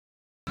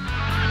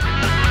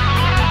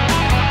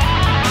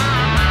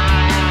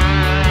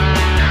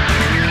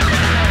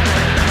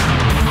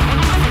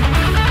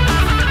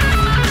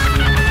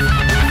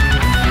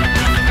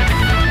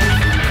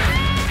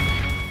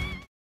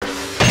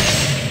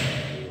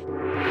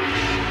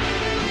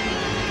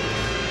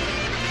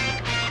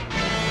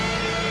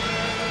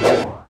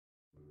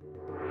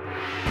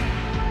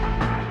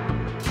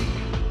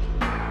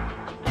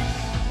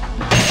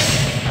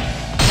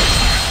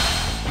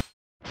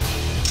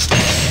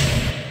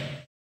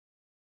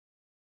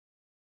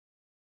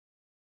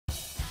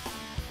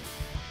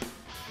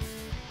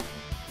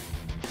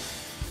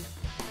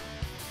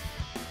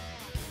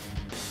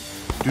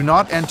Do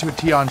not enter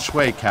Tian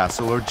Shui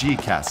Castle or Ji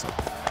Castle.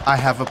 I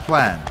have a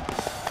plan.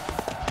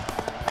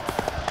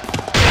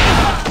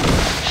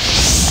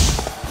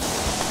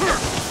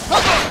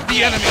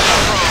 The enemy is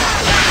strong.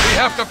 We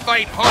have to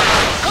fight harder.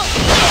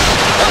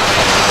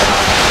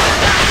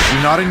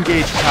 Do not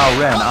engage Cao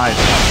Ren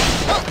either.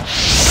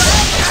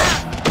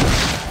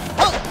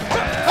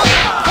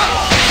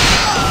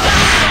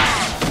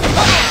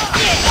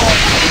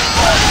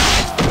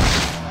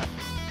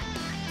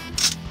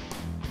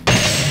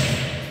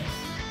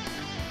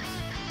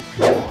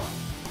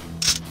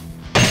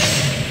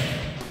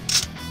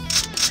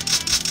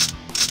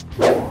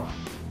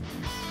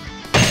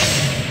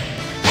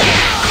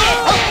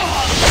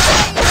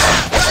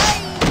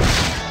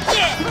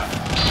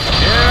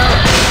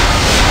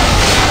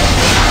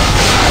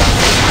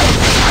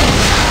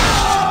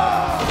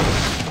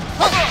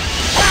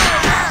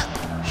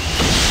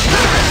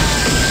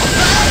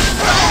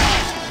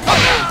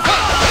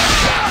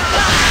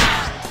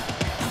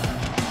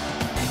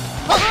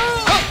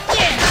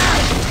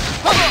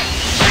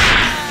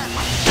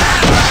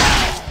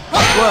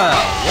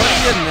 Well, what do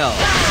you know?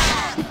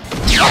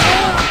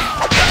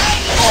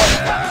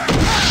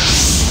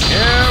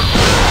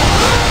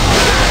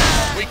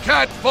 We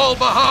can't fall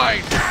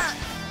behind.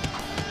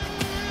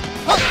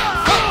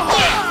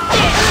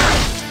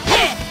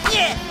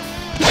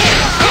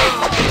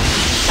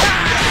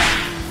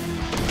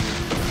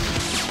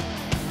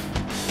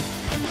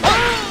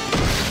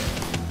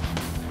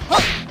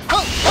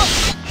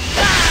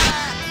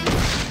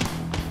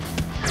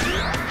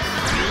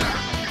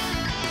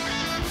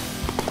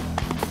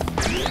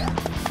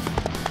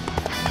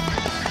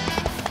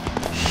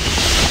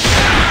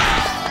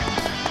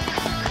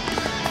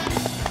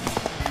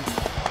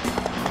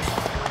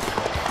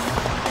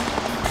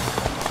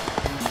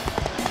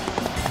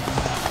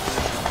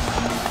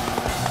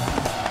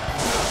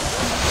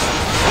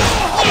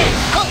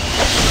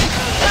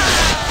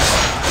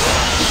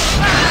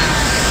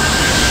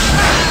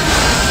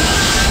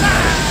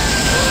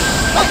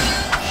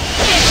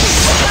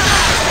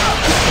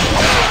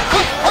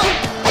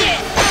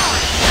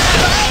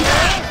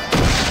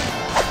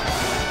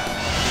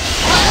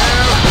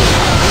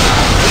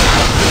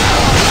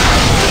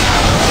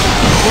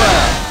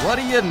 What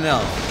do you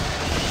know?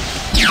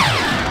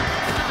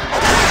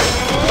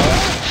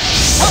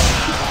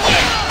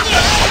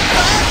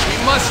 We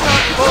must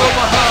not fall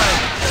behind.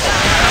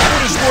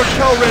 What is Lord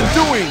Cao Ren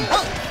doing?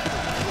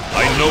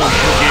 I know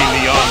you gain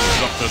the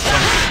arms up to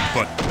something,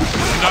 but we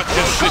cannot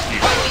just sit here.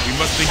 We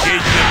must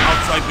engage them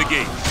outside the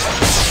gate.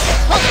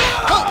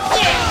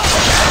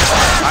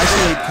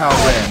 Isolate Cao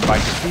Ren by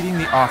defeating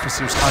the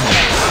officers under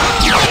him.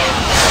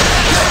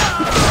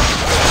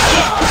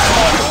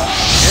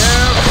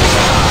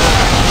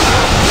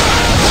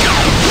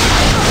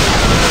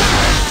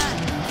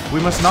 We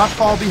must not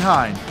fall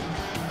behind.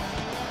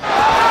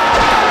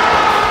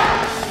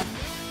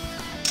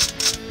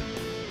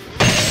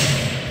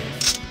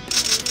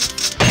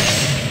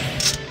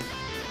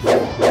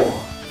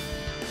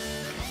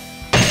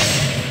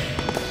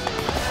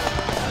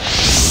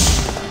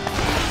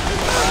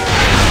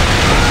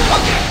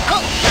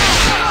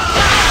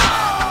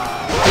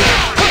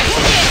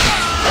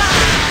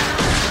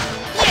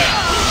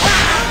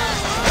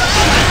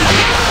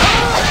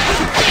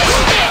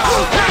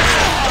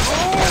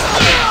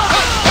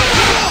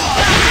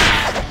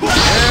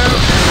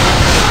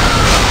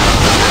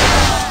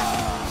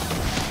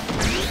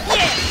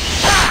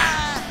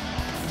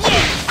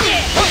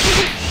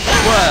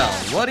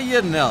 What do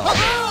you know?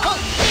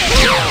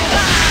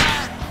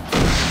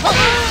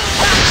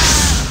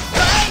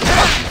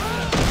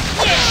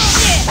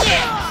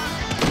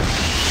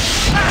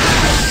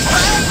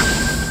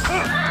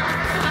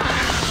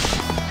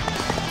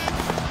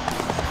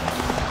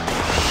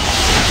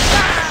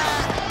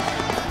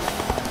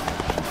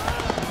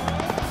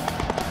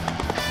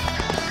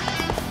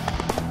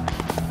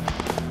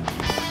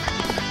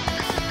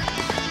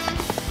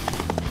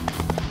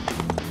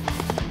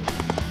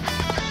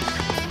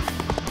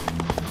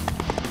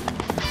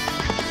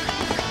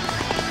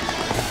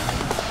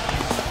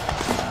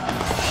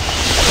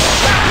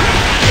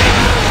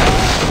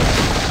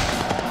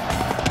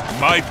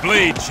 My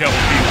blade shall be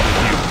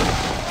with you.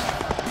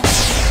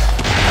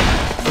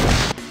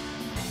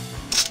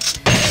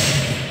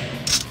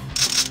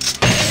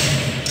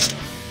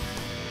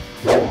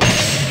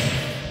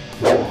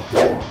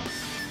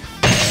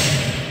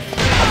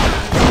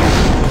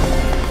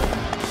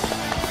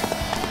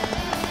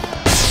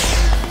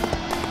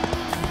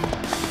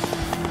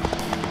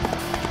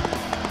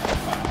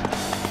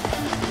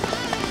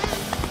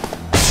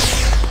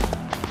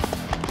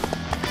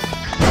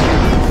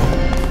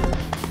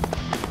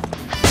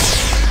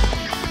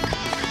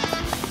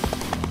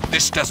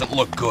 This doesn't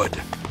look good.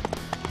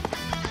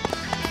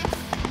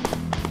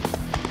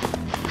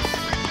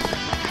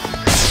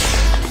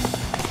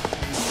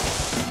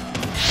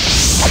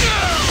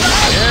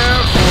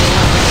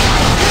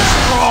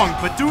 Strong,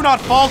 but do not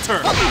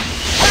falter.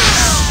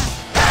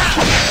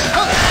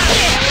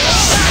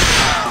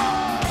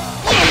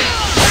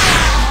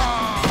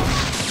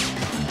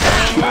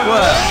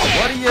 Well,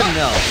 what do you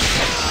know?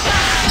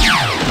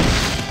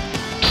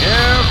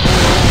 Careful.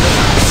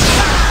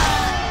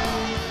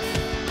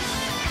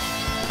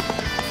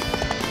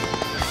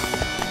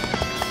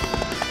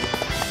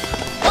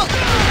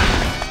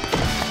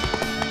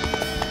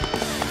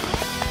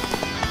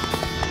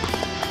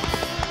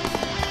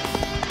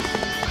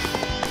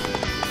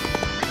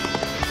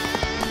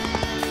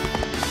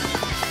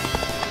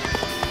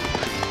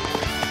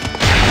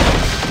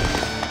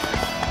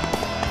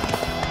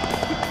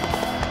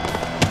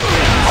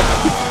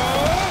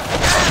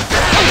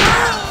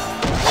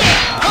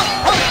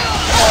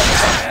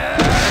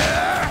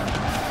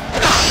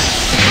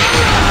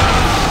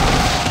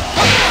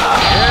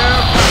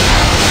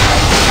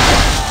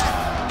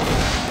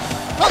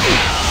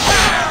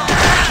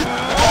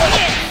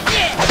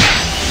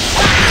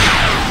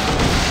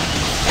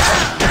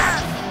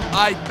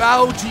 I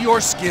bow to your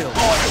skill.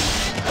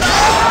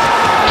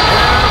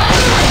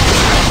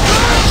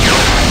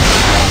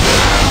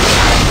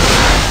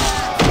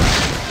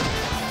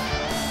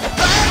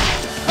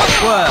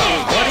 Well,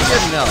 what do you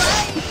know?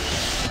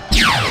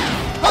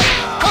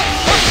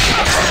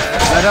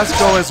 Let us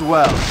go as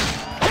well.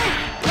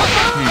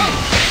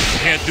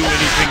 Can't do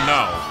anything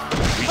now.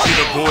 We should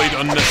avoid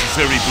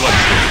unnecessary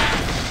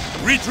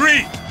bloodshed.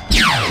 Retreat!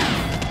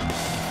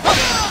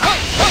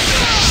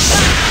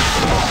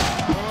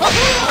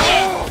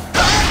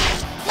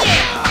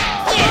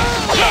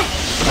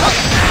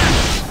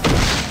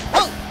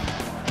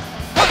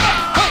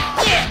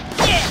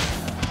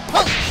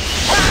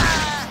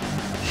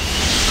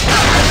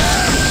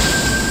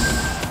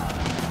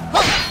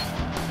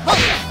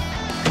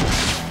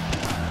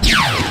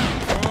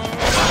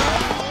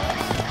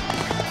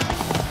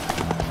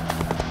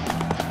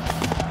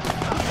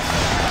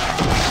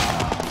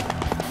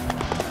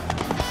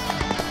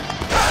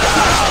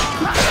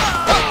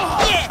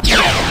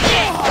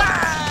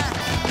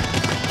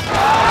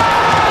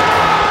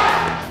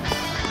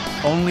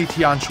 Only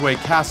Tian Shui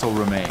Castle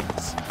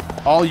remains.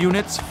 All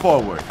units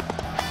forward.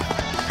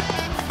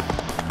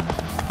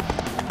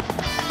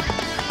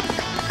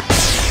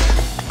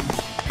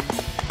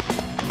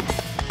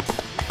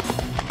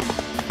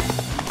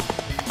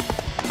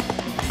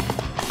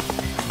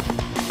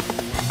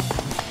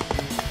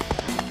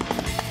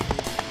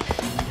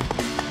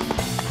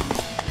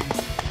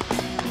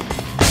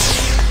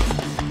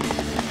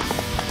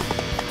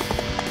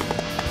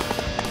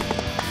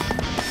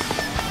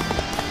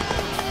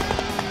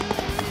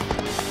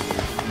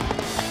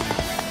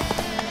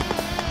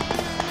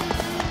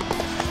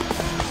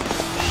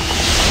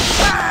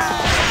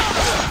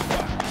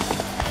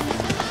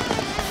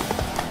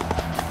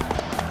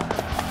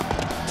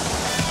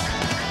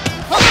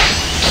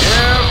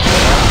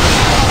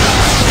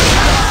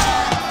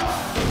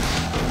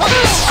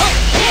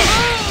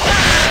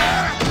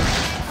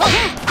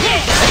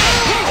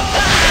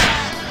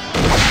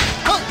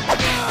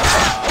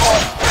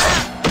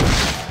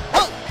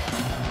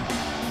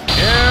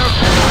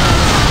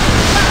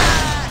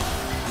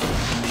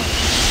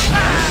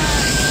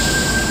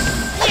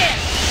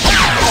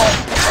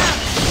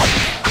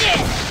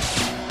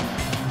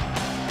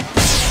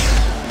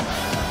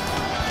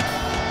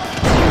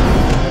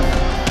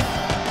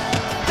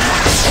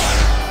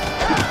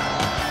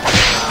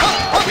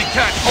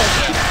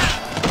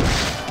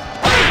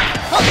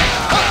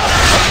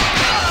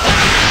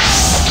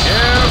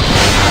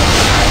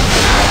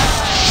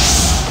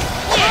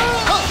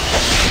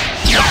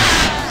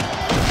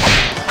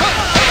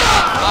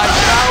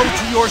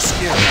 Your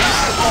skill.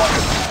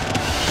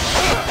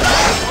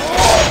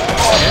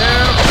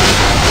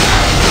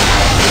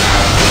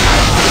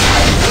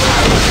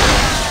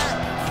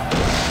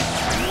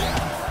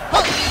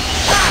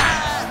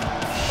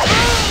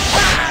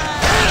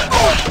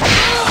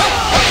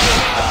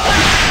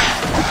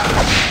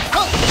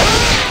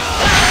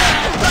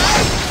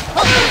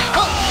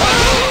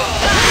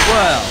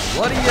 Well,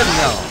 what do you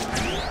know?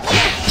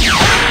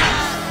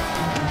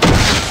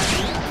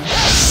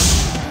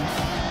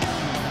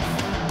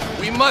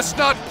 We must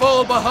not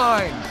fall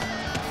behind.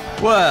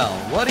 Well,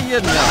 what do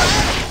you know?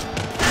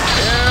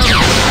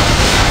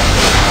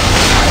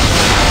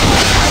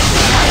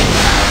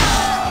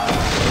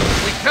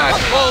 We can't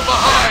fall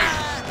behind.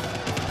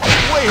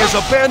 Wei has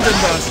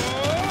abandoned us.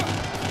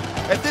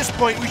 At this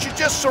point, we should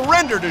just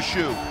surrender to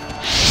Shu.